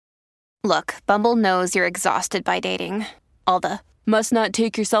Look, Bumble knows you're exhausted by dating. All the must not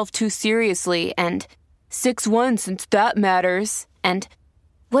take yourself too seriously and 6'1" since that matters. And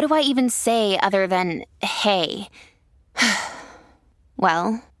what do I even say other than hey?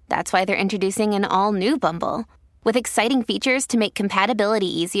 Well, that's why they're introducing an all-new Bumble with exciting features to make compatibility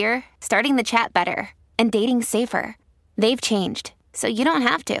easier, starting the chat better, and dating safer. They've changed, so you don't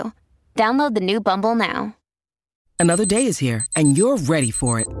have to. Download the new Bumble now. Another day is here, and you're ready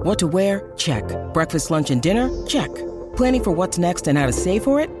for it. What to wear? Check. Breakfast, lunch, and dinner? Check. Planning for what's next and how to save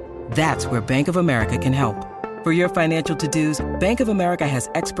for it? That's where Bank of America can help. For your financial to-dos, Bank of America has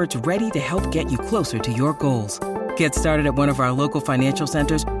experts ready to help get you closer to your goals. Get started at one of our local financial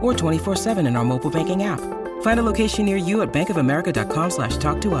centers or 24/7 in our mobile banking app. Find a location near you at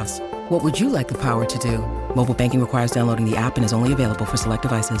bankofamerica.com/talktous. What would you like the power to do? Mobile banking requires downloading the app and is only available for select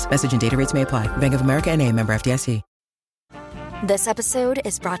devices. Message and data rates may apply. Bank of America N.A., member FDIC. This episode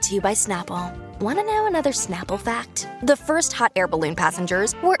is brought to you by Snapple. Want to know another Snapple fact? The first hot air balloon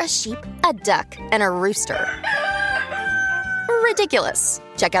passengers were a sheep, a duck, and a rooster. Ridiculous.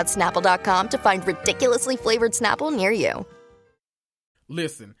 Check out Snapple.com to find ridiculously flavored Snapple near you.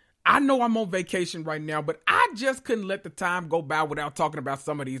 Listen, I know I'm on vacation right now, but I just couldn't let the time go by without talking about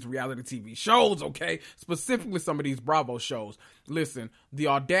some of these reality TV shows, okay? Specifically some of these Bravo shows. Listen, the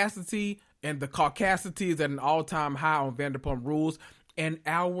audacity and the caucasity is at an all-time high on Vanderpump Rules, and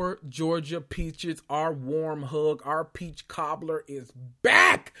our Georgia Peaches, our warm hug, our peach cobbler is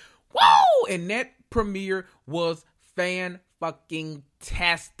back! Woo! And that premiere was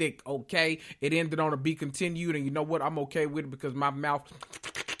fan-fucking-tastic, okay? It ended on a be continued, and you know what? I'm okay with it because my mouth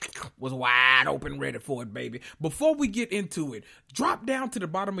was wide open, ready for it, baby. Before we get into it, drop down to the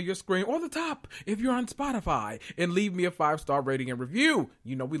bottom of your screen or the top if you're on Spotify and leave me a 5-star rating and review.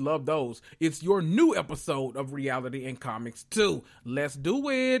 You know we love those. It's your new episode of Reality and Comics 2. Let's do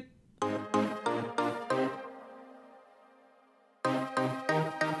it.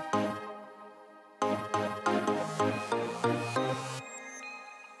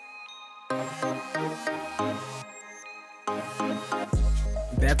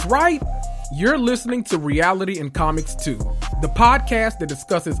 That's right. You're listening to Reality and Comics 2, the podcast that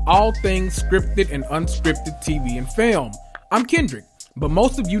discusses all things scripted and unscripted TV and film. I'm Kendrick, but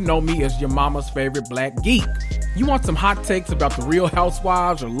most of you know me as your mama's favorite black geek. You want some hot takes about the Real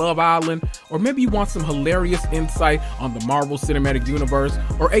Housewives or Love Island, or maybe you want some hilarious insight on the Marvel Cinematic Universe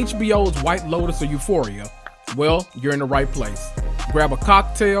or HBO's White Lotus or Euphoria. Well, you're in the right place. Grab a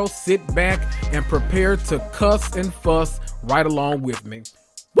cocktail, sit back, and prepare to cuss and fuss right along with me.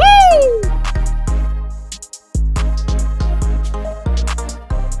 Woo!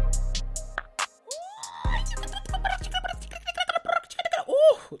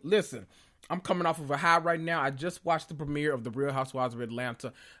 Ooh, listen, I'm coming off of a high right now. I just watched the premiere of The Real Housewives of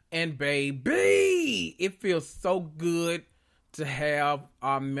Atlanta, and baby, it feels so good to have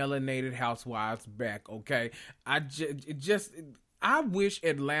our melanated housewives back, okay? I wish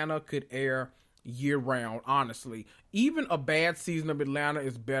Atlanta could air year round, honestly. Even a bad season of Atlanta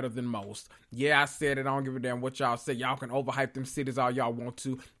is better than most. Yeah, I said it. I don't give a damn what y'all say. Y'all can overhype them cities all y'all want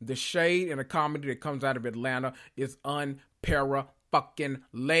to. The shade and the comedy that comes out of Atlanta is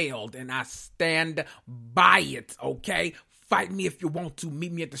unpara-fucking-lailed, and I stand by it, okay? Fight me if you want to.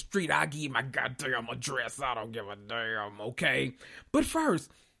 Meet me at the street. I'll give you my goddamn address. I don't give a damn, okay? But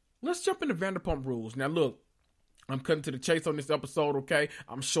first, let's jump into Vanderpump Rules. Now, look, I'm cutting to the chase on this episode, okay?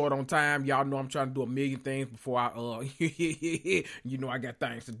 I'm short on time. Y'all know I'm trying to do a million things before I, you know I got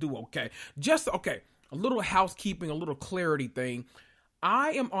things to do, okay? A little housekeeping, a little clarity thing.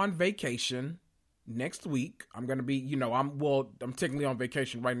 I am on vacation next week. I'm going to be, I'm technically on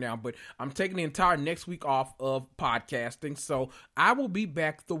vacation right now, but I'm taking the entire next week off of podcasting. So I will be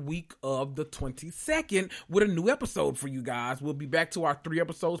back the week of the 22nd with a new episode for you guys. We'll be back to our 3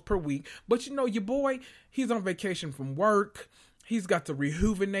 episodes per week. But your boy, he's on vacation from work. He's got to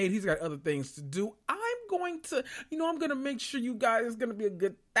rejuvenate. He's got other things to do. I'm going to make sure you guys, it's going to be a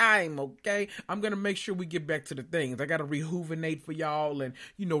good time, okay? I'm going to make sure we get back to the things. I got to rejuvenate for y'all and,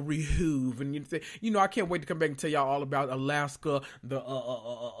 and I can't wait to come back and tell y'all all about Alaska, the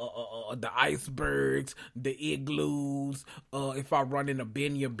icebergs, the igloos, if I run into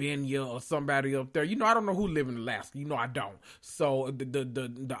Benya or somebody up there. I don't know who live in Alaska. I don't. So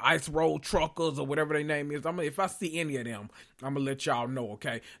the ice road truckers or whatever their name is, if I see any of them, I'm going to let y'all know,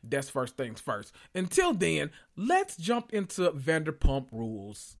 okay? That's first things first. Until then, let's jump into Vanderpump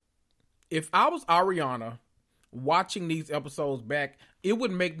Rules. If I was Ariana watching these episodes back, it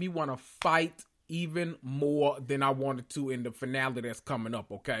would make me want to fight even more than I wanted to in the finale that's coming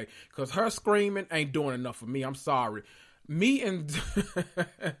up, okay? Because her screaming ain't doing enough for me. I'm sorry. Me and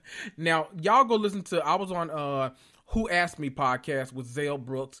now y'all go listen to. I was on Who Asked Me podcast with Zale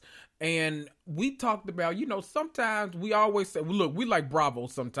Brooks, and we talked about, sometimes we always say, look, we like Bravo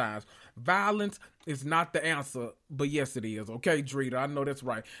sometimes. Violence is not the answer, but yes, it is. Okay, Drita, I know that's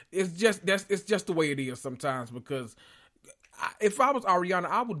right. It's just the way it is sometimes, because if I was Ariana,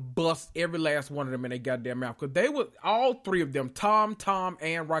 I would bust every last one of them in their goddamn mouth, because they were, all three of them, Tom,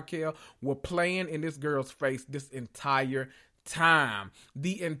 and Raquel, were playing in this girl's face this entire time.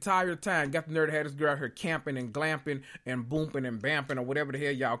 The entire time. Got the nerve to have this girl out here camping and glamping and booming and bamping, or whatever the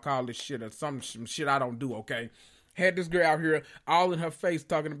hell y'all call this shit, or some shit I don't do, okay? Had this girl out here all in her face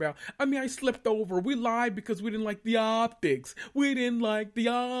talking about, I slept over. We lied because we didn't like the optics. We didn't like the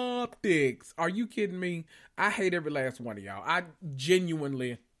optics. Are you kidding me? I hate every last one of y'all. I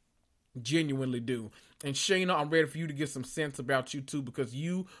genuinely do. And Shayna, I'm ready for you to get some sense about you too, because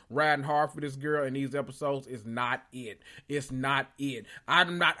you riding hard for this girl in these episodes is not it. It's not it. I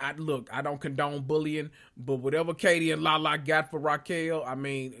don't condone bullying, but whatever Katie and Lala got for Raquel,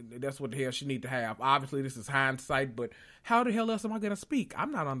 that's what the hell she need to have. Obviously, this is hindsight, but how the hell else am I going to speak?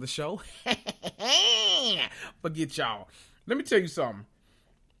 I'm not on the show. Forget y'all. Let me tell you something.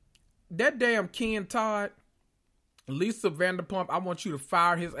 That damn Ken Todd, Lisa Vanderpump, I want you to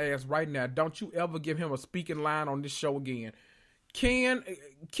fire his ass right now. Don't you ever give him a speaking line on this show again. Ken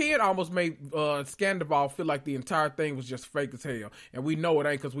almost made Scandival feel like the entire thing was just fake as hell. And we know it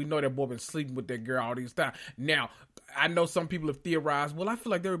ain't, because we know that boy been sleeping with that girl all these times. Now, I know some people have theorized, well, I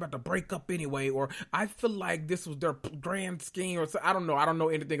feel like they're about to break up anyway, or I feel like this was their grand scheme, or so. I don't know. I don't know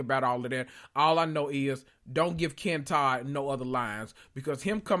anything about all of that. All I know is, don't give Ken Todd no other lines, because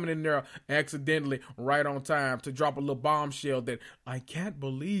him coming in there accidentally right on time to drop a little bombshell that, I can't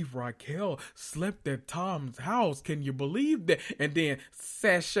believe Raquel slept at Tom's house. Can you believe that? And then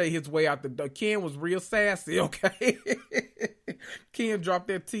sashay his way out the door. Ken was real sassy, okay? Ken dropped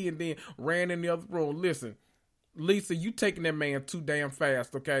that tea and then ran in the other room. Listen, Lisa, you taking that man too damn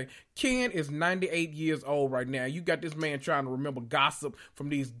fast, okay? Ken is 98 years old right now. You got this man trying to remember gossip from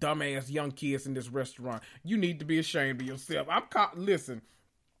these dumbass young kids in this restaurant. You need to be ashamed of yourself. Listen,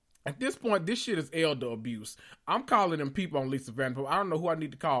 at this point, this shit is elder abuse. I'm calling them people on Lisa Vanderpump. I don't know who I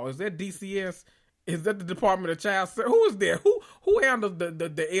need to call. Is that DCS? Is that the Department of Child Services? Who is there? Who handles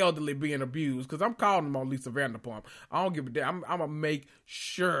the elderly being abused? Because I'm calling them on Lisa Vanderpump. I don't give a damn. I'm going to make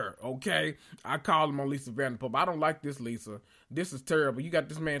sure, okay? I call them on Lisa Vanderpump. I don't like this, Lisa. This is terrible. You got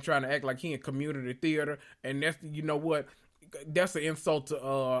this man trying to act like he in community theater, and that's, you know what? That's an insult to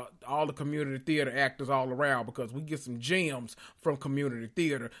all the community theater actors all around, because we get some gems from community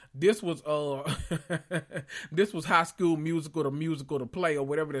theater. This was this was High School Musical, the play, or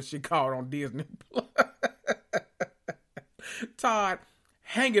whatever that shit called on Disney. Todd,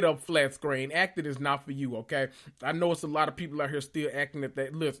 hang it up flat screen. Acting is not for you, okay? I know it's a lot of people out here still acting at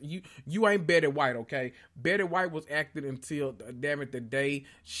that. Listen, you ain't Betty White, okay? Betty White was acting until, damn it, the day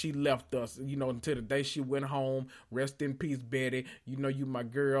she left us. Until the day she went home. Rest in peace, Betty. You my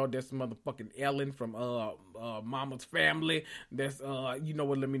girl. That's motherfucking Ellen from Mama's Family. That's, you know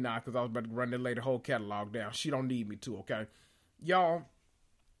what, let me not, because I was about to run that lady whole catalog down. She don't need me to, okay? Y'all,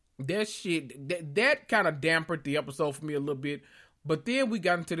 that shit, that kind of dampened the episode for me a little bit. But then we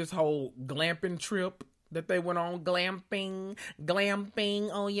got into this whole glamping trip that they went on. Glamping.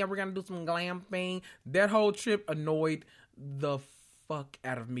 Oh yeah, we're gonna do some glamping. That whole trip annoyed the fuck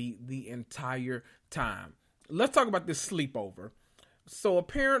out of me the entire time. Let's talk about this sleepover. So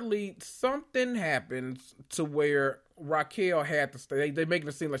apparently something happens to where Raquel had to stay. They making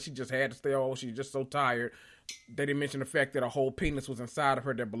it seem like she just had to stay. Oh, she's just so tired. They didn't mention the fact that a whole penis was inside of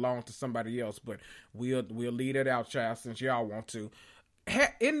her that belonged to somebody else, but we'll leave that out, child, since y'all want to.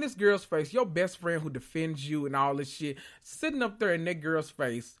 In this girl's face, your best friend who defends you and all this shit, sitting up there in that girl's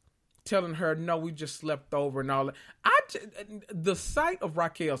face, telling her, no, we just slept over and all that. The sight of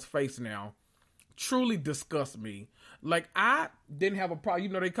Raquel's face now truly disgusts me. Like, I didn't have a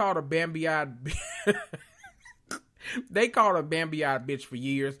problem. They called her Bambi-eyed. They called her Bambi-eyed bitch for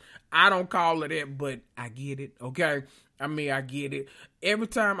years. I don't call her that, but I get it, okay? I get it. Every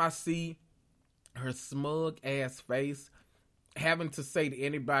time I see her smug ass face having to say to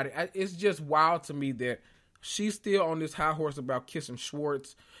anybody, it's just wild to me that she's still on this high horse about kissing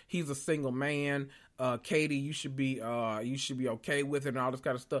Schwartz. He's a single man. Katie, you should be okay with it and all this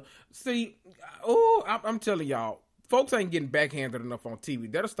kind of stuff. See, I'm telling y'all, folks ain't getting backhanded enough on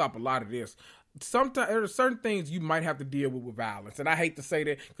TV. That'll stop a lot of this. Sometimes there are certain things you might have to deal with violence, and I hate to say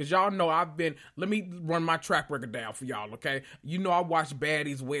that because y'all know let me run my track record down for y'all, okay? I watch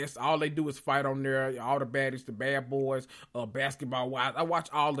Baddies West. All they do is fight on there. All the baddies, the bad boys, Basketball Wives. I watch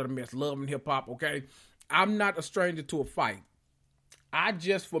all of the mess, Love and Hip Hop, okay? I'm not a stranger to a fight.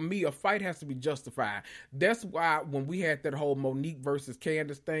 For me, a fight has to be justified. That's why when we had that whole Monique versus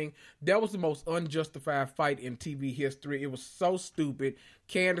Candace thing, that was the most unjustified fight in TV history. It was so stupid.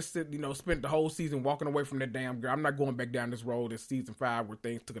 Candace, spent the whole season walking away from that damn girl. I'm not going back down this road in season 5 where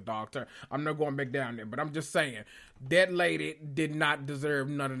things took a dog turn. I'm not going back down there, but I'm just saying, that lady did not deserve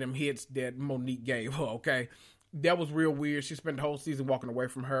none of them hits that Monique gave her, okay? That was real weird. She spent the whole season walking away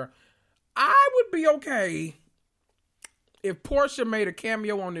from her. I would be okay if Portia made a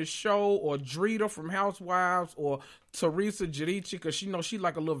cameo on this show, or Drita from Housewives, or Teresa Giudice, because she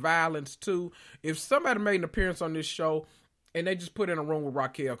like a little violence too. If somebody made an appearance on this show and they just put in a room with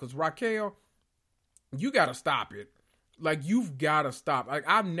Raquel, because Raquel, you got to stop it. Like, you've got to stop. Like,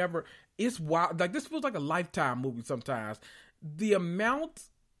 it's wild. Like, this feels like a Lifetime movie sometimes. The amount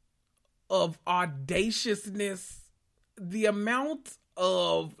of audaciousness, the amount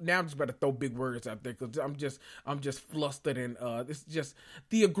of, now I'm just about to throw big words out there because I'm just flustered, and it's just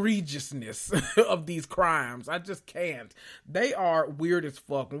the egregiousness of these crimes. I just can't. They are weird as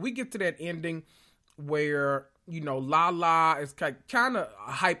fuck. When we get to that ending where, Lala is kind of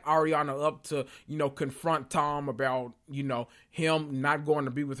hype Ariana up to, confront Tom about, him not going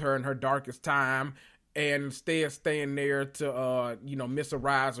to be with her in her darkest time, and instead staying there to, miss a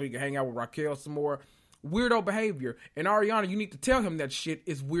ride so he can hang out with Raquel some more. Weirdo behavior. And Ariana, you need to tell him that shit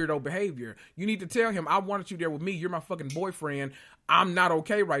is weirdo behavior. You need to tell him, I wanted you there with me. You're my fucking boyfriend. I'm not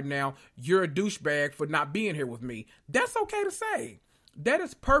okay right now. You're a douchebag for not being here with me. That's okay to say. That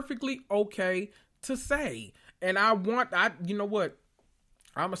is perfectly okay to say. And you know what?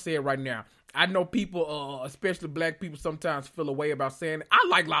 I'm going to say it right now. I know people, especially black people, sometimes feel a way about saying it. I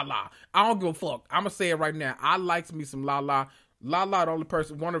like Lala. I don't give a fuck. I'm going to say it right now. I likes me some Lala. Lala, the only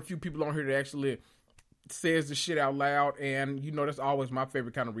person, one of the few people on here that actually says the shit out loud, and that's always my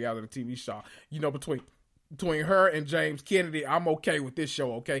favorite kind of reality TV show. Between her and James Kennedy, I'm okay with this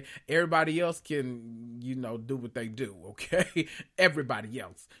show, okay? Everybody else can, do what they do, okay? Everybody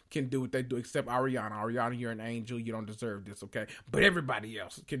else can do what they do, except Ariana. Ariana, you're an angel. You don't deserve this, okay? But everybody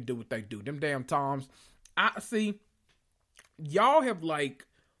else can do what they do. Them damn Toms. Y'all have,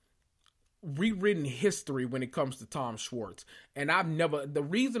 rewritten history when it comes to Tom Schwartz. And the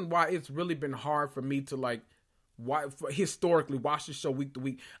reason why it's really been hard for me to historically watch the show week to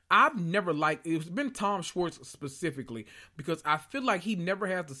week, I've never it's been Tom Schwartz specifically, because I feel like he never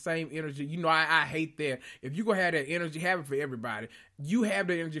has the same energy. I hate that. If you gonna have that energy, have it for everybody. You have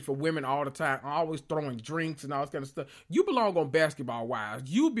the energy for women all the time, always throwing drinks and all this kind of stuff. You belong on Basketball Wives.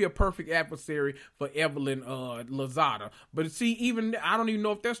 You'd be a perfect adversary for Evelyn Lozada. But see, I don't even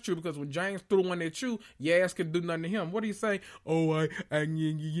know if that's true, because when James threw one at you, your ass could do nothing to him. What do you say? Oh,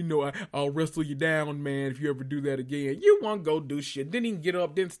 I'll wrestle you down, man, if you ever do that again. You won't go do shit. Didn't even get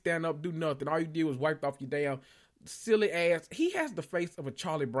up, didn't stand up, do nothing. All you did was wiped off your damn silly ass. He has the face of a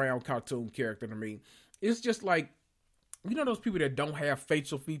Charlie Brown cartoon character to me. It's just like, those people that don't have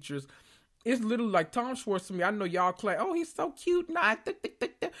facial features. It's literally like Tom Schwartz to me. I know y'all clap, oh, he's so cute.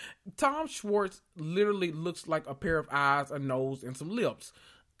 Tom Schwartz literally looks like a pair of eyes, a nose, and some lips.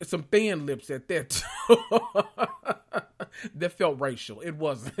 Some thin lips at that. That felt racial. It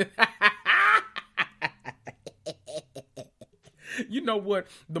wasn't. You know what?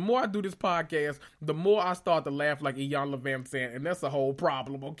 The more I do this podcast, the more I start to laugh like Ian Levinson, and that's a whole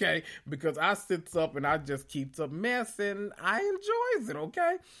problem, okay? Because I sits up and I just keeps up mess, and I enjoys it,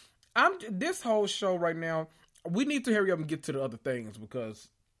 okay? This whole show right now, we need to hurry up and get to the other things, because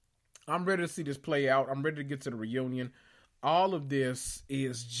I'm ready to see this play out. I'm ready to get to the reunion. All of this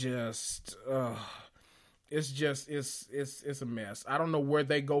is just, it's a mess. I don't know where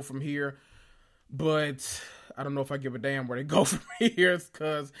they go from here. But I don't know if I give a damn where they go from here,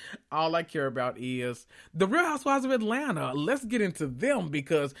 because all I care about is the Real Housewives of Atlanta. Let's get into them,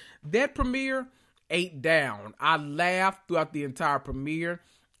 because that premiere ate down. I laughed throughout the entire premiere.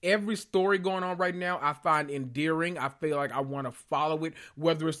 Every story going on right now, I find endearing. I feel like I want to follow it,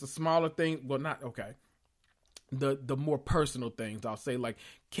 whether it's the smaller thing. Well, not, okay. The more personal things, I'll say, like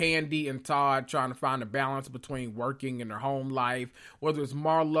Kandi and Todd trying to find a balance between working and their home life, whether it's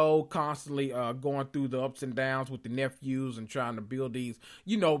Marlo constantly going through the ups and downs with the nephews and trying to build these,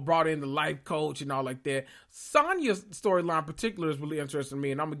 brought in the life coach and all like that. Sonya's storyline in particular is really interesting to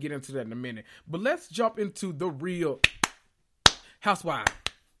me, and I'm going to get into that in a minute. But let's jump into the Real Housewives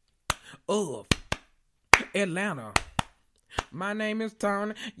of Atlanta. My name is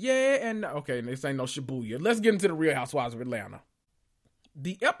Tony. Yeah, and okay, this ain't no Shibuya. Let's get into the Real Housewives of Atlanta.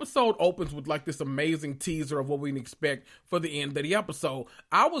 The episode opens with like this amazing teaser of what we can expect for the end of the episode.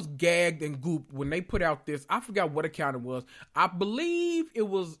 I was gagged and gooped when they put out this. I forgot what account it was. I believe it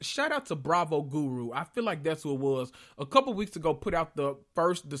was, shout out to Bravo Guru. I feel like that's who it was. A couple weeks ago, put out the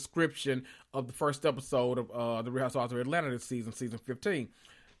first description of the first episode of The Real Housewives of Atlanta this season 15.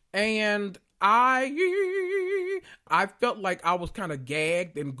 And I felt like I was kind of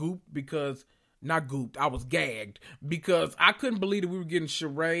gagged and gooped because... Not gooped. I was gagged because I couldn't believe that we were getting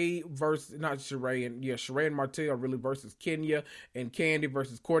Sheree and Martell really versus Kenya and Kandi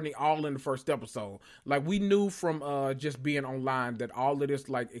versus Courtney all in the first episode. Like we knew from just being online that all of this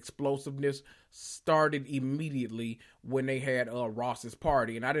like explosiveness started immediately when they had Ross's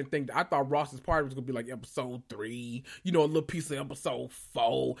party. And I thought Ross's party was gonna be like episode 3, a little piece of episode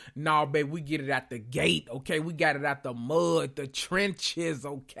 4. Nah, babe, we get it out the gate, okay? We got it out the mud, the trenches,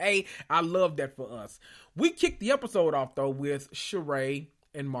 okay? I love that for us. We kicked the episode off though with Sheree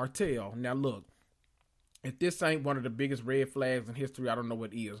and Martell. Now look, if this ain't one of the biggest red flags in history, I don't know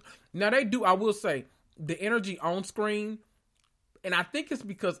what is. Now I will say, the energy on screen, and I think it's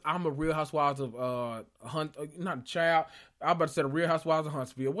because I'm a Real Housewives of not a child. I'm about to say the Real Housewives of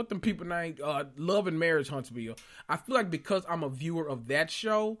Huntsville. What them people named Love and Marriage Huntsville. I feel like because I'm a viewer of that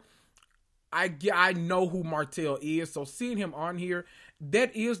show, I know who Martell is. So seeing him on here,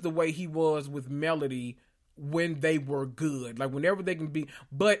 that is the way he was with Melody when they were good. Like whenever they can be,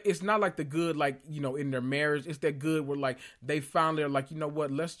 but it's not like the good like, in their marriage. It's that good where like they finally are like, you know what,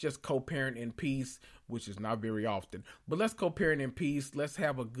 let's just co-parent in peace, which is not very often. But let's co-parent in peace. Let's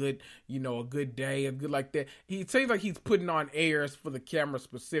have a good, a good day, a good like that. He seems like he's putting on airs for the camera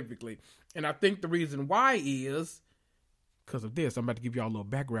specifically. And I think the reason why is because of this. I'm about to give y'all a little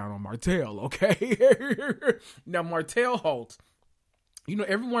background on Martell, okay? Now, Martell Holtz,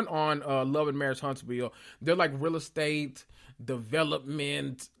 everyone on Love and Marriage Huntsville, they're like real estate,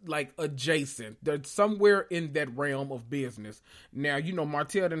 development, like adjacent. They're somewhere in that realm of business. Now,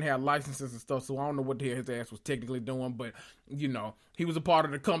 Martell didn't have licenses and stuff, so I don't know what the hell his ass was technically doing, but, he was a part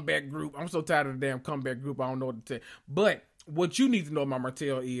of the comeback group. I'm so tired of the damn comeback group, I don't know what to say. But what you need to know about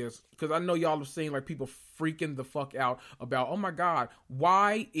Martell is, because I know y'all have seen like people freaking the fuck out about, oh my God,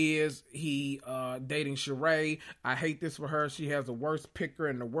 why is he dating Sheree? I hate this for her. She has the worst picker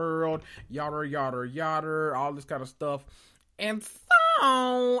in the world. Yada, yada, yada, all this kind of stuff. And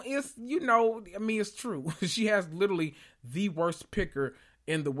so it's, it's true. She has literally the worst picker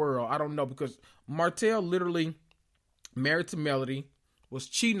in the world. I don't know, because Martell literally married to Melody, was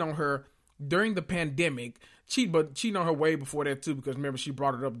cheating on her during the pandemic, but cheating on her way before that too, because remember, she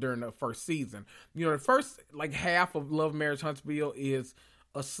brought it up during the first season. The first like half of Love, Marriage, Huntsville is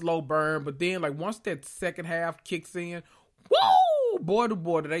a slow burn, but then like once that second half kicks in, woo, boy to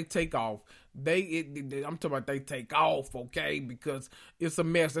boy, do they take off. I'm talking about they take off, okay, because it's a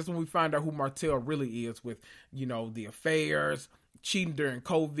mess. That's when we find out who Martell really is with, the affairs, cheating during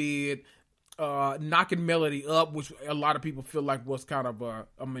COVID, knocking Melody up, which a lot of people feel like was kind of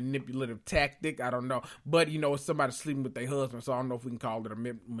a manipulative tactic. I don't know. But, it's somebody sleeping with their husband, so I don't know if we can call it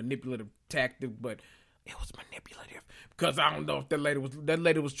a manipulative tactic, but it was manipulative. Because I don't know if that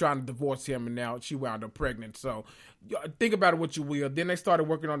lady was trying to divorce him, and now she wound up pregnant. So think about it what you will. Then they started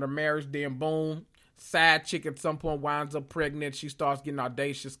working on their marriage, then boom, side chick at some point winds up pregnant. She starts getting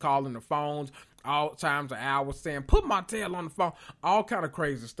audacious, calling the phones all times of hours, saying, put Martell on the phone. All kind of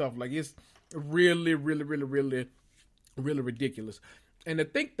crazy stuff. Like, it's really, really, really, really, really ridiculous. And I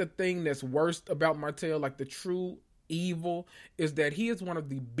think the thing that's worst about Martell, like the true evil, is that he is one of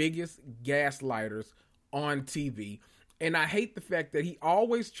the biggest gaslighters on TV. And I hate the fact that he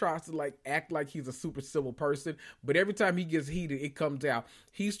always tries to like act like he's a super civil person, but every time he gets heated, it comes out.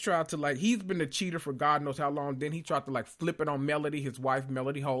 He's tried to like, he's been a cheater for God knows how long. Then he tried to like flip it on Melody, his wife,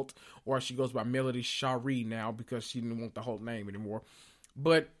 Melody Holt, or she goes by Melody Shari now because she didn't want the Holt name anymore.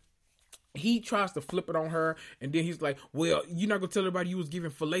 But he tries to flip it on her, and then he's like, well, you're not going to tell everybody you was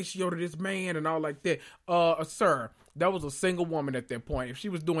giving fellatio to this man and all like that. Sir, that was a single woman at that point. If she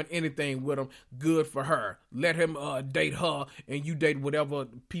was doing anything with him, good for her. Let him date her, and you date whatever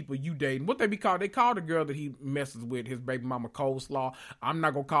people you date. What they be called? They call the girl that he messes with, his baby mama, Coleslaw. I'm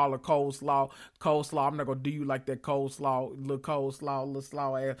not going to call her Coleslaw. Coleslaw, I'm not going to do you like that Coleslaw, little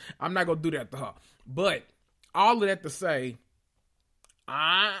slaw ass. I'm not going to do that to her. But all of that to say,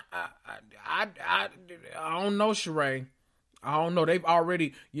 I don't know, Sheree. I don't know. They've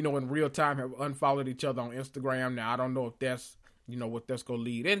already, in real time have unfollowed each other on Instagram. Now, I don't know if that's, what that's going to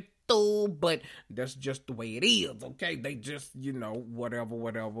lead into, but that's just the way it is, okay? They just, whatever,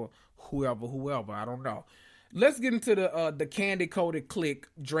 whoever, I don't know. let's get into the candy coated click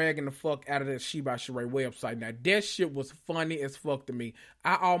dragging the fuck out of that She by Sheree website. Now that shit was funny as fuck to me.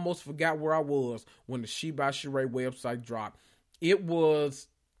 I almost forgot where I was when the She by Sheree website dropped. It was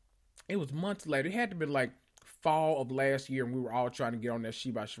months later. It had to be like fall of last year, and we were all trying to get on that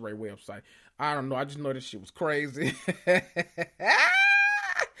She by Sheree website. I don't know. I just know this shit was crazy.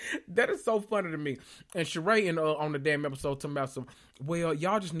 That is so funny to me. And Sheree on the damn episode talking about well,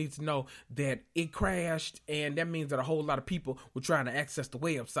 y'all just need to know that it crashed, and that means that a whole lot of people were trying to access the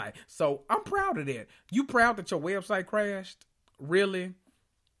website. So I'm proud of that. You proud that your website crashed? Really?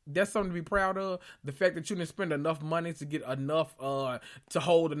 That's something to be proud of. The fact that you didn't spend enough money to get enough to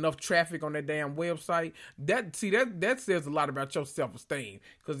hold enough traffic on that damn website. That says a lot about your self-esteem.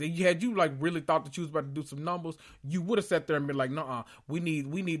 Because had you like really thought that you was about to do some numbers, you would have sat there and been like, "Nuh-uh, we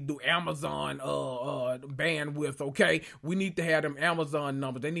need to do Amazon bandwidth, okay? We need to have them Amazon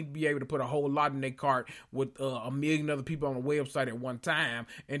numbers. They need to be able to put a whole lot in their cart with a million other people on the website at one time,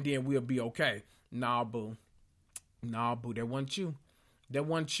 and then we'll be okay." Nah, boo, that wasn't you. That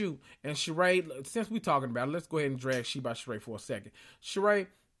wasn't you. And Sheree, since we talking about it, let's go ahead and drag She by Sheree for a second. Sheree,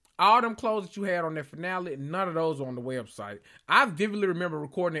 all them clothes that you had on that finale, none of those are on the website. I vividly remember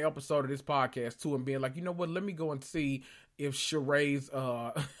recording an episode of this podcast too and being like, you know what, let me go and see if Sheree's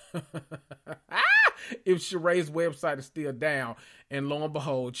if Sheree's website is still down. And lo and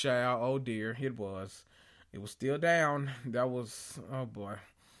behold, child, oh dear, it was still down. That was, oh boy,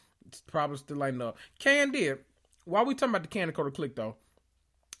 it's probably still lighting up. Kandi, while we talking about the Candy Coated Click though,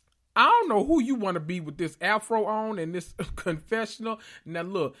 I don't know who you want to be with this afro on and this confessional. Now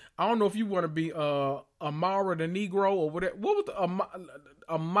look, I don't know if you want to be Amara the Negro or whatever. What was the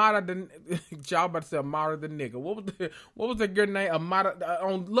Amara the y'all about to say Amara the nigga? What was that girl name? Amara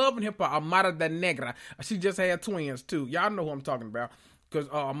on Love and Hip Hop. Amara the Negra. She just had twins too. Y'all know who I'm talking about. Because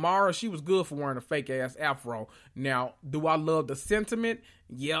Amara, she was good for wearing a fake ass afro. Now, do I love the sentiment?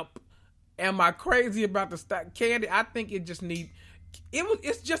 Yep. Am I crazy about the Kandi? I think it just need.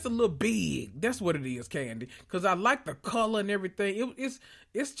 It's just a little big. That's what it is, Kandi. Because I like the color and everything.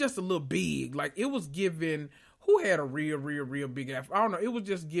 It's just a little big. Like it was giving. Who had a real big afro? I don't know. It was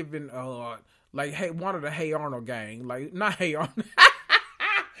just giving like one of the Hey Arnold gang. Like not Hey Arnold.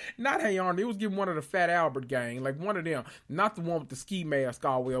 Not Hey Arnold. It was giving one of the Fat Albert gang. Like one of them. Not the one with the ski mask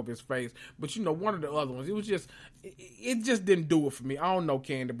all the way over his face. But you know, one of the other ones. It was just. It just didn't do it for me. I don't know,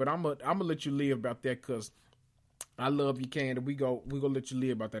 Kandi. But I'm gonna let you live about that because I love you, Kandi. We gonna let you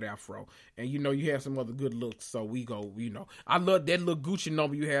live about that afro. And you know you had some other good looks, so we go, you know. I love that little Gucci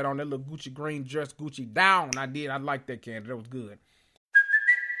number you had on, that little Gucci green dress, Gucci down. I like that, Kandi. That was good.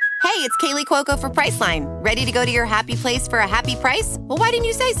 Hey, it's Kaylee Cuoco for Priceline. Ready to go to your happy place for a happy price? Well, why didn't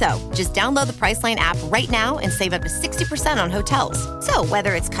you say so? Just download the Priceline app right now and save up to 60% on hotels. So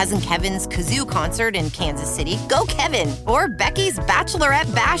whether it's Cousin Kevin's Kazoo Concert in Kansas City, go Kevin, or Becky's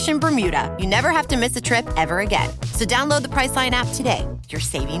Bachelorette Bash in Bermuda, you never have to miss a trip ever again. So download the Priceline app today. Your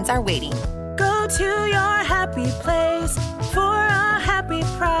savings are waiting. Go to your happy place for a happy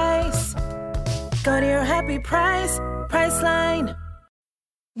price. Go to your happy price, Priceline.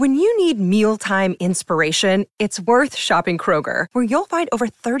 When you need mealtime inspiration, it's worth shopping Kroger, where you'll find over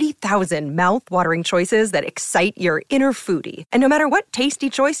 30,000 mouth-watering choices that excite your inner foodie. And no matter what tasty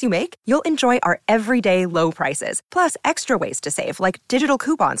choice you make, you'll enjoy our everyday low prices, plus extra ways to save, like digital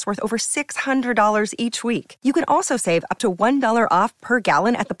coupons worth over $600 each week. You can also save up to $1 off per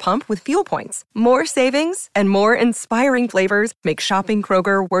gallon at the pump with fuel points. More savings and more inspiring flavors make shopping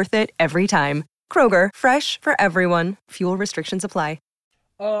Kroger worth it every time. Kroger, fresh for everyone. Fuel restrictions apply.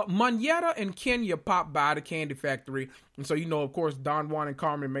 Monyetta and Kenya pop by the candy factory. And so, you know, of course, Don Juan and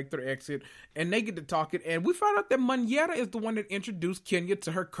Carmen make their exit and they get to talking. And we found out that Monyetta is the one that introduced Kenya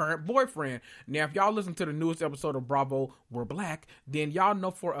to her current boyfriend. Now, if y'all listen to the newest episode of Bravo, We're Black, then y'all know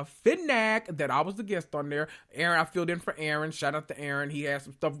for a fact that I was the guest on there. Aaron, I filled in for Aaron. Shout out to Aaron. He had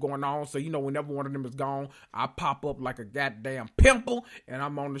some stuff going on. So, you know, whenever one of them is gone, I pop up like a goddamn pimple and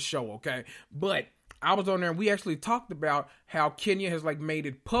I'm on the show, okay? But I was on there and we actually talked about how Kenya has like made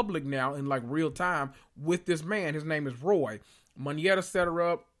it public now in like real time with this man. His name is Roy. Monyetta set her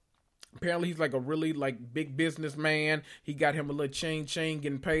up. Apparently he's like a really like big businessman. He got him a little chain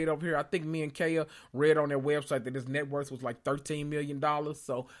getting paid over here. I think me and Kaya read on their website that his net worth was like $13 million.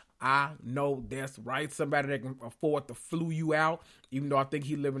 So I know that's right. Somebody that can afford to flew you out, even though I think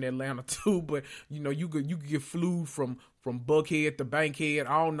he live in Atlanta too. But you know, you could get flew from Buckhead to Bankhead.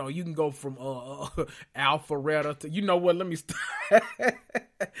 I don't know. You can go from Alpharetta to, you know what? Let me start.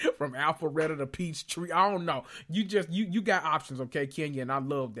 From Alpharetta to Peachtree. I don't know. You just you got options, okay, Kenya, and I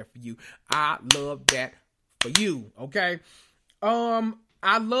love that for you. I love that for you, okay.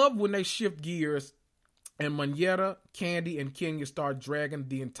 I love when they shift gears and Manetta, Kandi, and Kenya start dragging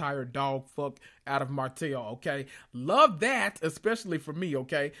the entire dog fuck out of Martell, okay? Love that, especially for me,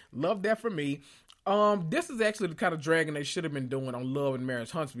 okay? Love that for me. This is actually the kind of dragging they should have been doing on Love and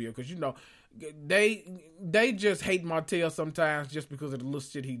Marriage Huntsville, because, you know, they just hate Martell sometimes just because of the little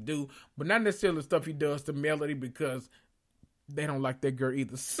shit he do, but not necessarily the stuff he does to Melody, because they don't like that girl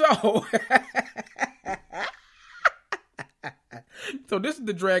either. So... So this is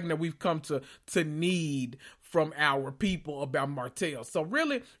the dragging that we've come to need from our people about Martell. So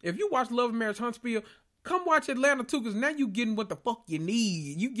really, if you watch Love and Marriage Huntsville, come watch Atlanta too, because now you getting what the fuck you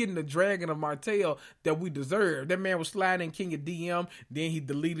need. You getting the dragging of Martell that we deserve. That man was sliding in Kenya DM, then he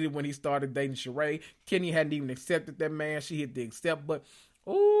deleted it when he started dating Sheree. Kenya hadn't even accepted that man. She hit the accept button.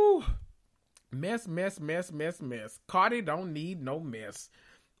 Ooh, mess. Cardi don't need no mess.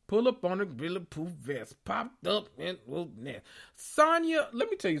 Pull up on a bulletproof vest. Popped up and Sonya, let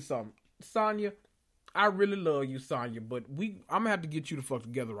me tell you something. Sonya, I really love you, Sonya, but I'm going to have to get you the fuck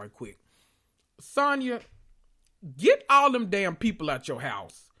together right quick. Sonya, get all them damn people out your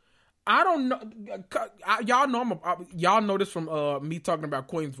house. I don't know. Y'all know this from me talking about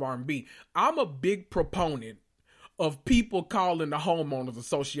Queens of R&B. I'm a big proponent of people calling the homeowners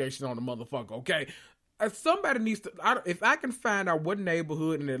association on the motherfucker, okay? Somebody needs to, if I can find out what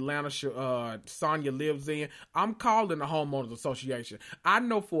neighborhood in Atlanta Sonya lives in, I'm calling the homeowners association. I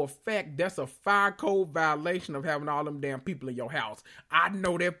know for a fact that's a fire code violation of having all them damn people in your house. I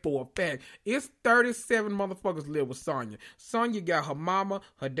know that for a fact. It's 37 motherfuckers live with Sonya. Sonya got her mama,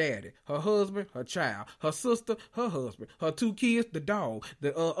 her daddy, her husband, her child, her sister, her husband, her 2 kids, the dog,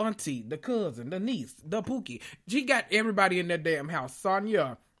 the auntie, the cousin, the niece, the pookie. She got everybody in that damn house.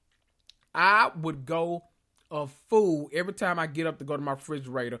 Sonya, I would go a fool every time I get up to go to my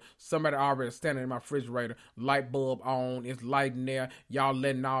refrigerator. Somebody already standing in my refrigerator, light bulb on, it's light in there. Y'all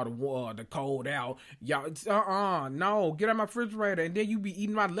letting all the cold out. Y'all, no, get out my refrigerator, and then you be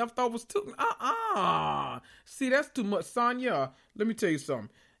eating my leftovers too. See, that's too much, Sonya. Let me tell you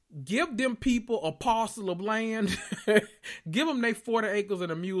something. Give them people a parcel of land. Give them their 40 acres and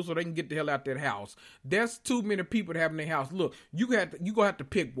a mule so they can get the hell out that house. That's too many people to have in their house. Look, you gonna have to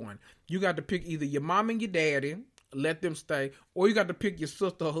pick one. You got to pick either your mom and your daddy, let them stay, or you got to pick your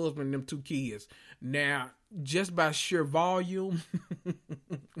sister, her husband, and them 2 kids. Now, just by sheer volume,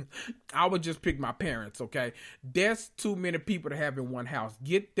 I would just pick my parents, okay? That's too many people to have in one house.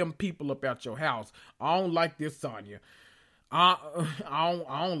 Get them people up out your house. I don't like this, Sonya. I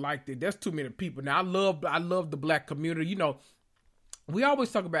don't like that. That's too many people. Now, I love the black community. You know, we always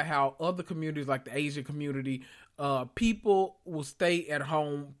talk about how other communities, like the Asian community, people will stay at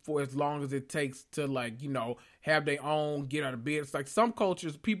home for as long as it takes to, like, you know, have their own, get out of bed. It's like some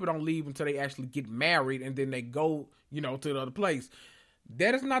cultures, people don't leave until they actually get married, and then they go, you know, to the other place.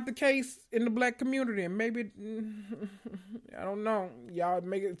 That is not the case in the black community, and maybe, I don't know. Y'all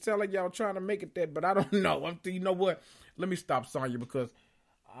make it sound like y'all trying to make it that, but I don't know. You know what? Let me stop, Sonya, because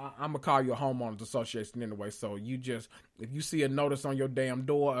I'm going to call you a homeowners association anyway. So you just, if you see a notice on your damn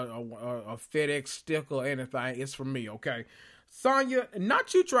door, a FedEx sticker or anything, it's from me, okay? Sonya,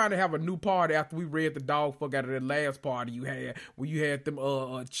 not you trying to have a new party after we read the dog fuck out of that last party you had, where you had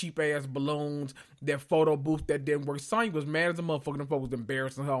them cheap ass balloons, that photo booth that didn't work. Sonya was mad as a motherfucker. Them folks was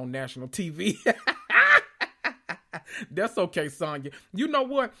embarrassing her on national TV. That's okay, Sonya. You know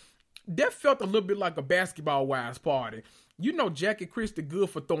what? That felt a little bit like a Basketball Wives party. You know Jackie Christie good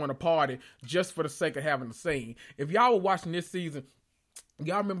for throwing a party just for the sake of having a scene. If y'all were watching this season,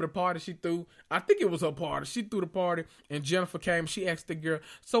 y'all remember the party she threw? I think it was her party. She threw the party, and Jennifer came. She asked the girl,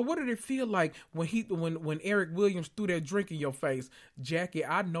 so what did it feel like when Eric Williams threw that drink in your face? Jackie,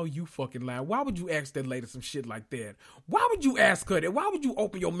 I know you fucking lying. Why would you ask that lady some shit like that? Why would you ask her that? Why would you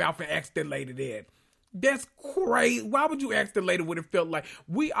open your mouth and ask that lady that? That's crazy. Why would you ask the lady what it felt like?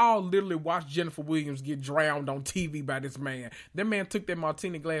 We all literally watched Jennifer Williams get drowned on TV by this man. That man took that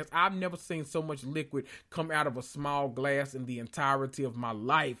martini glass. I've never seen so much liquid come out of a small glass in the entirety of my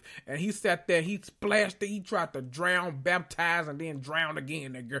life. And he sat there, he splashed it, he tried to drown, baptize, and then drown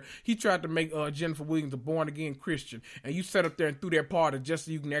again, that girl. He tried to make Jennifer Williams a born-again Christian. And you sat up there and threw that party just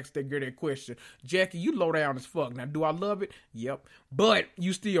so you can ask that girl that question. Jackie, you low down as fuck. Now, do I love it? Yep. But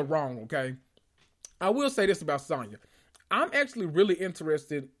you still wrong, okay? I will say this about Sonya. I'm actually really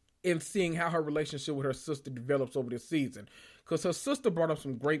interested in seeing how her relationship with her sister develops over this season, because her sister brought up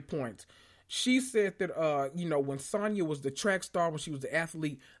some great points. She said that, when Sonya was the track star, when she was the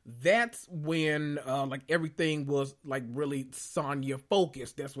athlete, that's when, everything was, really Sonya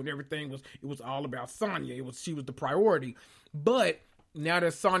focused. That's when it was all about Sonya. She was the priority. But now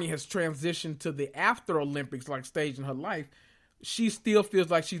that Sonya has transitioned to the after Olympics, stage in her life, she still feels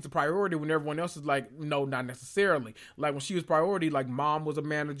like she's a priority when everyone else is like, no, not necessarily. Like when she was priority, like mom was a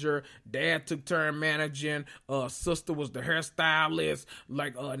manager, dad took turn managing, sister was the hairstylist,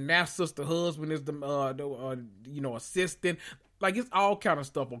 like now sister husband is the assistant. Like, it's all kind of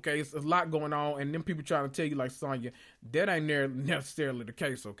stuff, okay? It's a lot going on, and then people trying to tell you, like, Sonya, that ain't necessarily the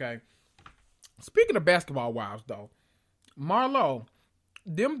case, okay? Speaking of basketball wives, though, Marlo,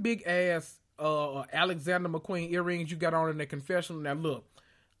 them big-ass Alexander McQueen earrings you got on in the confessional, now, look,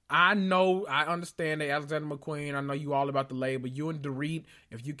 I understand that Alexander McQueen, I know you all about the label. You and Dorit,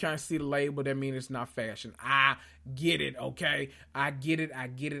 if you can't see the label, that means it's not fashion. I get it, okay? I get it.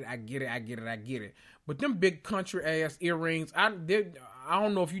 But them big country ass earrings, I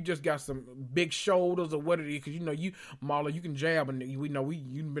don't know if you just got some big shoulders or what it is, because Marlo, you can jab, and we know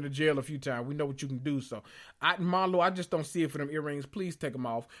you've been to jail a few times. We know what you can do. So, Marlo, I just don't see it for them earrings. Please take them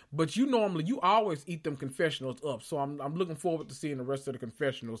off. But you always eat them confessionals up. So I'm looking forward to seeing the rest of the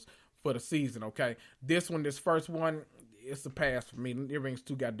confessionals for the season. Okay, this first one, it's a pass for me. The earrings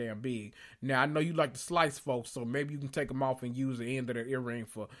too goddamn big. Now, I know you like to slice folks, so maybe you can take them off and use the end of the earring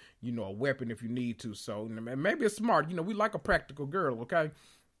for, a weapon if you need to. So, maybe it's smart. We like a practical girl, okay?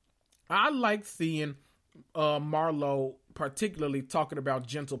 I like seeing Marlo particularly talking about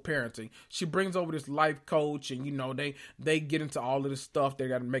gentle parenting. She brings over this life coach, and, they get into all of this stuff. They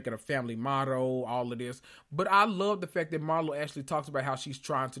got to make it a family motto, all of this. But I love the fact that Marlo actually talks about how she's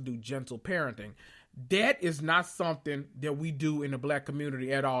trying to do gentle parenting. That is not something that we do in the black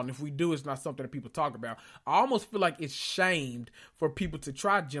community at all. And if we do, it's not something that people talk about. I almost feel like it's shamed for people to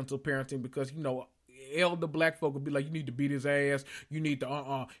try gentle parenting because, elder black folk will be like, you need to beat his ass. You need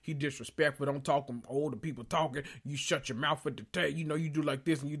to, he disrespectful. Don't talk to older people talking. You shut your mouth at the table. You do like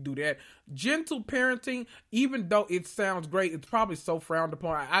this and you do that. Gentle parenting, even though it sounds great, it's probably so frowned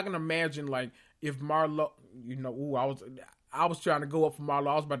upon. I can imagine, like, if Marlo, I was trying to go up for Marlo.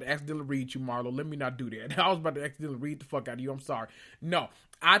 I was about to accidentally read you, Marlo. Let me not do that. I was about to accidentally read the fuck out of you. I'm sorry. No,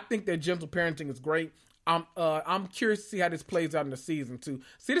 I think that gentle parenting is great. I'm curious to see how this plays out in the season too.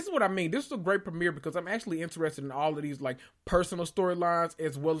 See, this is what I mean. This is a great premiere because I'm actually interested in all of these like personal storylines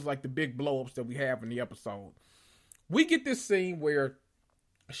as well as like the big blow-ups that we have in the episode. We get this scene where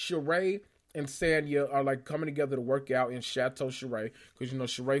Sheree and Sanya are like coming together to work out in Chateau Sheree because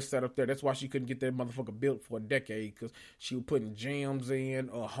Sheree sat up there. That's why she couldn't get that motherfucker built for a decade, because she was putting gyms in,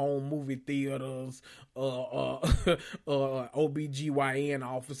 home movie theaters, OBGYN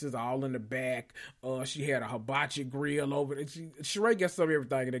offices all in the back. She had a hibachi grill over there. Sheree got some of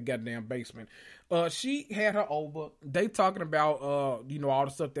everything in the goddamn basement. She had her over. They talking about all the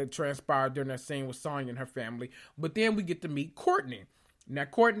stuff that transpired during that scene with Sonya and her family. But then we get to meet Courtney. Now,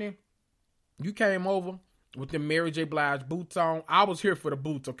 Courtney, you came over with the Mary J. Blige boots on. I was here for the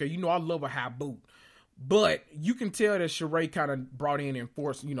boots, okay? I love a high boot. But you can tell that Sheree kind of brought in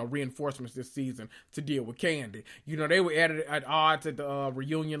reinforcements this season to deal with Kandi. They were at odds at the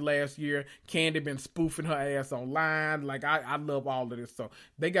reunion last year. Kandi been spoofing her ass online. Like, I love all of this. So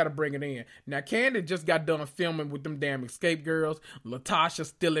they got to bring it in. Now, Kandi just got done filming with them damn Escape girls. Latasha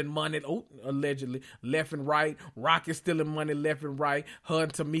stealing money, allegedly, left and right. Rocket stealing money left and right. Her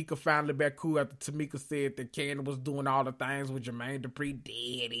and Tamika finally back cool after Tamika said that Kandi was doing all the things with Jermaine Dupri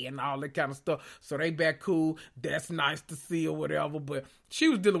daddy and all that kind of stuff. So they back cool. That's nice to see or whatever, but she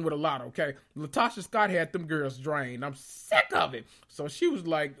was dealing with a lot, okay? Latasha Scott had them girls drained. I'm sick of it. So she was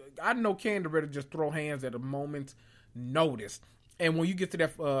like, I know Kandi ready to just throw hands at a moment's notice. And when you get to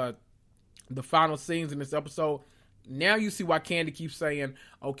that the final scenes in this episode, now you see why Kandi keeps saying,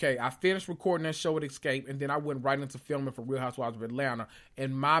 okay, I finished recording that show at Escape, and then I went right into filming for Real Housewives of Atlanta.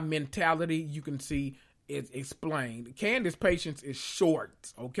 And my mentality, you can see, is explained. Candice's patience is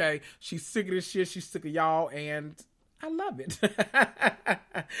short, okay? She's sick of this shit. She's sick of y'all, and I love it.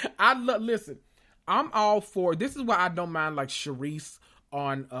 Listen, I'm all for, this is why I don't mind like Charisse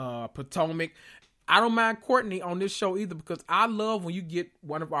on Potomac. I don't mind Courtney on this show either, because I love when you get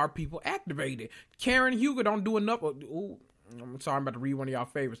one of our people activated. Karen Huger don't do enough. I'm sorry, I'm about to read one of y'all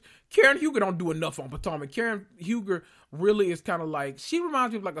favorites. Karen Huger don't do enough on Potomac. Karen Huger really is kind of like, she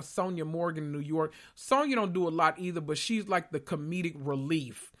reminds me of like a Sonia Morgan in New York. Sonia don't do a lot either, but she's like the comedic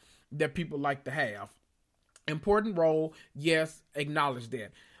relief that people like to have. Important role, yes, acknowledge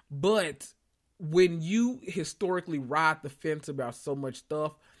that. But when you historically ride the fence about so much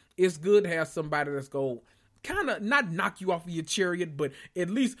stuff, it's good to have somebody that's go kind of not knock you off of your chariot, but at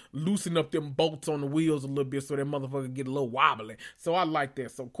least loosen up them bolts on the wheels a little bit so that motherfucker get a little wobbly. So I like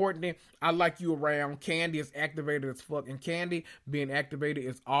that. So Courtney, I like you around. Kandi is activated as fuck, and Kandi being activated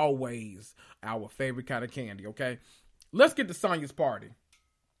is always our favorite kind of Kandi, okay? Let's get to Sonya's party.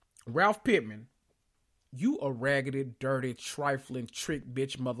 Ralph Pittman You a raggedy, dirty, trifling, trick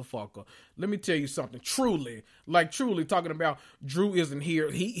bitch motherfucker. Let me tell you something. Truly talking about Drew isn't here.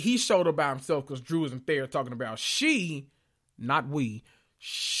 He showed up by himself because Drew isn't there, talking about she, not we,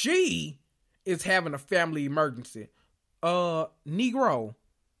 she is having a family emergency. Negro.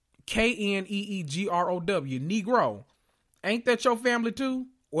 K-N-E-E-G-R-O-W. Negro. Ain't that your family too?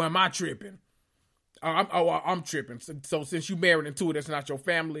 Or am I tripping? I'm tripping. So since you married into it, that's not your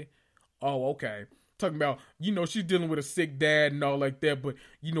family? Oh, okay. Talking about, she's dealing with a sick dad and all like that, but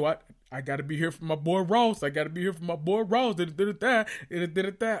I gotta be here for my boy Ross. Oh,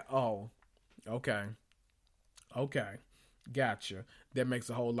 okay. Gotcha. That makes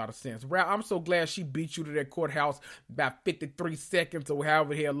a whole lot of sense. Well, I'm so glad she beat you to that courthouse about 53 seconds or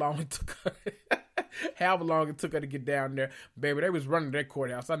however long it took her. However long it took her to get down there. Baby, they was running that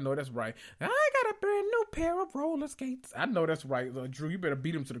courthouse. I know that's right. I got a brand new pair of roller skates. I know that's right. Drew, you better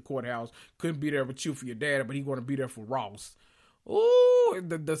beat him to the courthouse. Couldn't be there with you for your dad, but he going to be there for Ross. Ooh,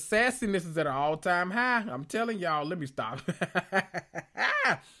 the sassiness is at an all-time high. I'm telling y'all, let me stop.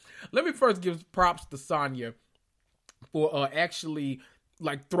 Let me first give props to Sonya for actually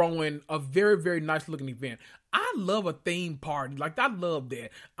throwing a very, very nice looking event. I love a theme party. I love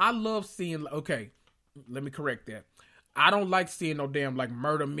that. I love seeing, okay, let me correct that. I don't like seeing no damn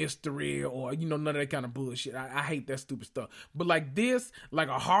murder mystery or, none of that kind of bullshit. I hate that stupid stuff. But this,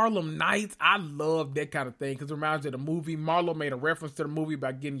 a Harlem Nights, I love that kind of thing because it reminds me of the movie. Marlo made a reference to the movie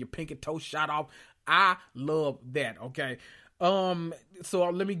about getting your pinky toe shot off. I love that, okay? So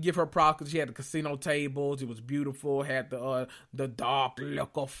let me give her props because she had the casino tables. It was beautiful. Had the dark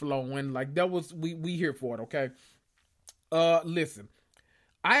liquor flowing. That was, we here for it, okay? Listen,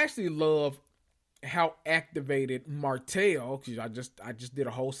 I actually love how activated Martell, because I just did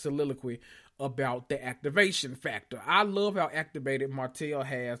a whole soliloquy about the activation factor. I love how activated Martell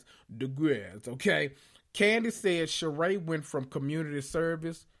has the girls, okay? Kandi said Sheree went from community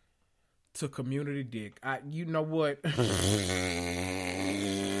service to community dick. You know what?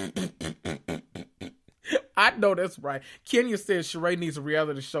 I know that's right. Kenya says Sheree needs a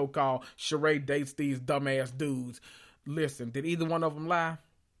reality show called Sheree Dates These Dumbass Dudes. Listen, did either one of them lie?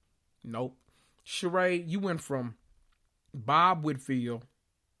 Nope. Sheree, you went from Bob Whitfield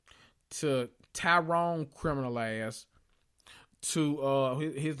to Tyrone criminal ass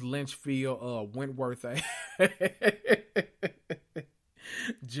to his Lynchfield Wentworth ass.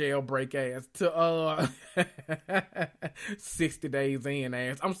 Jailbreak ass to 60 days in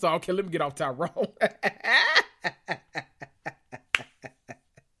ass. I'm sorry, okay, let me get off Tyrone.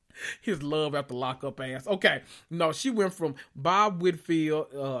 His love after lockup ass. Okay, no, she went from Bob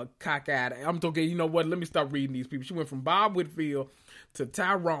Whitfield, cockeyed. I'm talking, you know what? Let me start reading these people. She went from Bob Whitfield to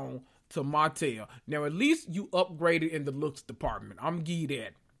Tyrone to Martell. Now, at least you upgraded in the looks department. I'm gonna give you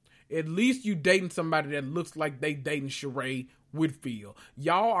that. At least you dating somebody that looks like they dating Sheree Whitfield.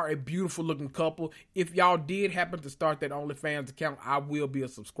 Y'all are a beautiful looking couple. If y'all did happen to start that OnlyFans account, I will be a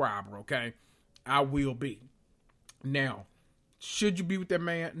subscriber, okay? I will be. Now, should you be with that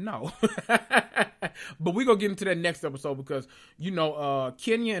man? No. But we're going to get into that next episode because,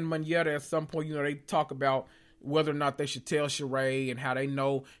 Kenya and Manetta at some point, they talk about whether or not they should tell Sheree and how they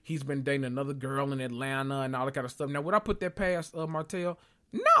know he's been dating another girl in Atlanta and all that kind of stuff. Now, would I put that past Martell?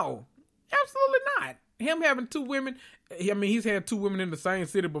 No, absolutely not. Him having two women, he's had two women in the same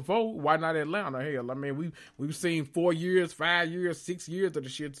city before. Why not Atlanta? Hell, we've seen 4 years, 5 years, 6 years of the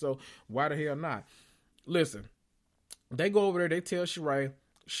shit, so why the hell not? Listen, they go over there, they tell Sheree.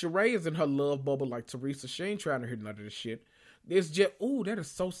 Sheree is in her love bubble like Teresa. She ain't trying to hear none of this shit. It's just, ooh, that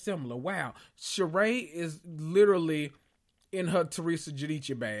is so similar. Wow. Sheree is literally in her Teresa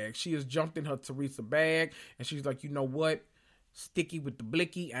Giudice bag. She has jumped in her Teresa bag, and she's like, you know what? Sticky with the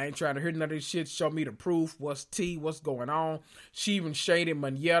blicky. I ain't trying to hear none of this shit. Show me the proof. What's tea? What's going on? She even shaded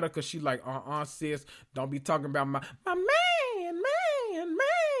Manetta because she like, sis, don't be talking about my man.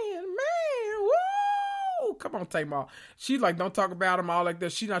 Woo! Come on, Tamar. She's like, don't talk about him, all like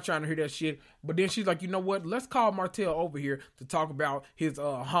that. She's not trying to hear that shit. But then she's like, you know what? Let's call Martell over here to talk about his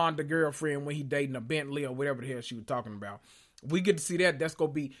Honda girlfriend when he dating a Bentley or whatever the hell she was talking about. We get to see that. That's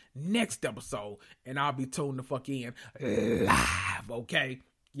going to be next episode. And I'll be tuned the fuck in live. Okay,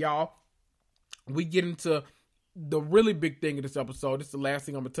 y'all. We get into the really big thing in this episode. This is the last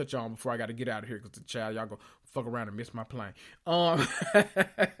thing I'm going to touch on before I got to get out of here. Because the child, y'all going to fuck around and miss my plane.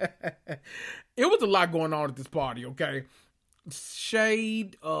 It was a lot going on at this party, okay?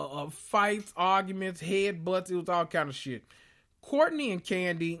 Shade, fights, arguments, headbutts. It was all kind of shit. Courtney and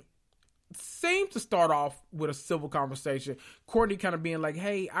Kandi seemed to start off with a civil conversation. Courtney kind of being like,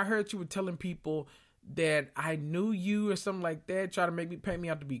 hey, I heard you were telling people that I knew you or something like that, try to paint me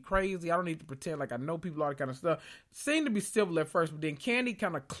out to be crazy. I don't need to pretend like I know people, all that kind of stuff. Seemed to be civil at first, but then Kandi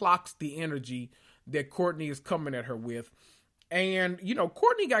kind of clocks the energy that Courtney is coming at her with. And, you know,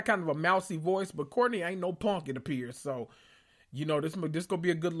 Courtney got kind of a mousy voice, but Courtney ain't no punk, it appears. So, you know, this going to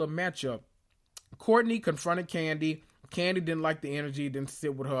be a good little matchup. Courtney confronted Kandi. Kandi didn't like the energy, didn't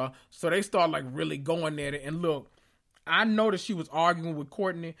sit with her. So they start like really going at it. And look, I know that she was arguing with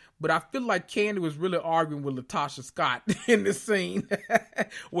Courtney, but I feel like Kandi was really arguing with Latasha Scott in this scene.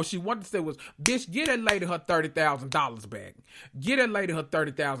 What she wanted to say was, bitch, get that lady her $30,000 back. Get that lady her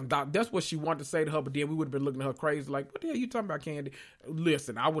 $30,000. That's what she wanted to say to her, but then we would have been looking at her crazy like, what the hell you talking about, Kandi?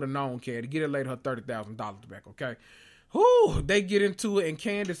 Listen, I would have known, Kandi. Get that lady her $30,000 back, okay? Whew, they get into it, and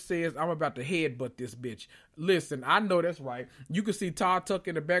Candace says, I'm about to headbutt this bitch. Listen, I know that's right. You can see Todd Tuck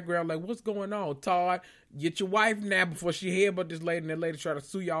in the background like, what's going on, Todd? Get your wife now before she headbutt this lady, and that lady try to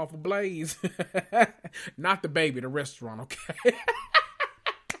sue y'all for Blaze. Not the baby, the restaurant, okay?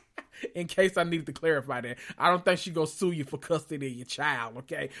 In case I needed to clarify that. I don't think she gonna sue you for custody of your child,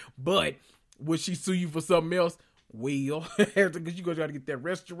 okay? But would she sue you for something else? Will, because you gonna try to get that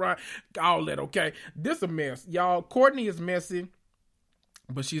restaurant, all that, okay? This a mess, y'all. Courtney is messy,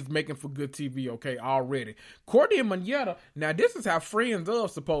 but she's making for good TV, okay, already. Courtney and Manetta, now this is how friends are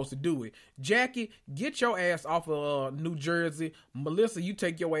supposed to do it. Jackie, get your ass off of New Jersey. Melissa, you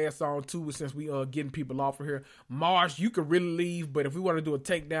take your ass on too, since we getting people off of here. Marsh, you could really leave, but if we want to do a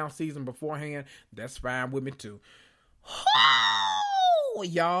takedown season beforehand, that's fine with me too. Oh,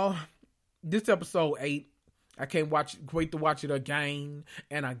 y'all, this episode 8. I can't wait to watch it again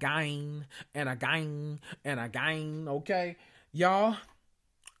and again and again and again, okay? Y'all,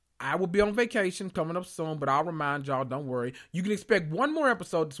 I will be on vacation coming up soon, but I'll remind y'all, don't worry. You can expect one more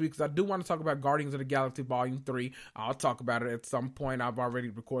episode this week because I do want to talk about Guardians of the Galaxy Volume 3. I'll talk about it at some point. I've already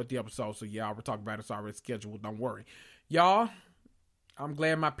recorded the episode, so yeah, I'll talk about it. It's already scheduled, don't worry. Y'all, I'm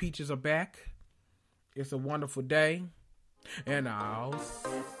glad my peaches are back. It's a wonderful day, and I'll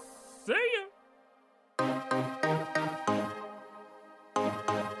see ya.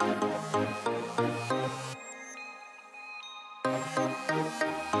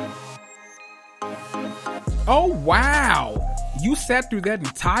 Oh, wow. You sat through that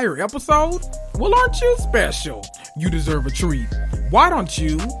entire episode? Well, aren't you special? You deserve a treat. Why don't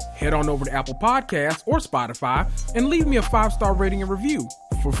you head on over to Apple Podcasts or Spotify and leave me a 5-star rating and review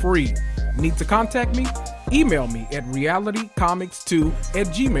for free. Need to contact me? Email me at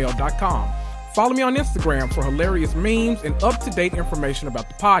realitycomics2@gmail.com. Follow me on Instagram for hilarious memes and up-to-date information about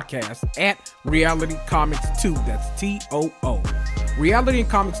the podcast at realitycomics2. That's TOO. Reality and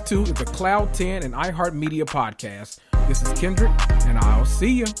Comics 2 is a Cloud 10 and iHeartMedia podcast. This is Kendrick, and I'll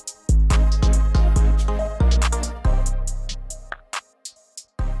see you.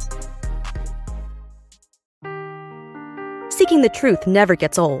 Seeking the truth never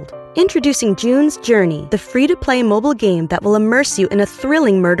gets old. Introducing June's Journey, the free-to-play mobile game that will immerse you in a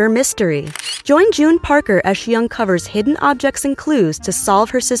thrilling murder mystery. Join June Parker as she uncovers hidden objects and clues to solve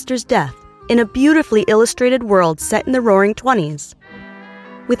her sister's death in a beautifully illustrated world set in the Roaring 20s.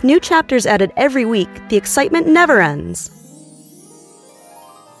 With new chapters added every week, the excitement never ends.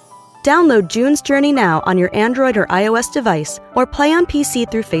 Download June's Journey now on your Android or iOS device, or play on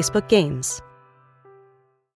PC through Facebook Games.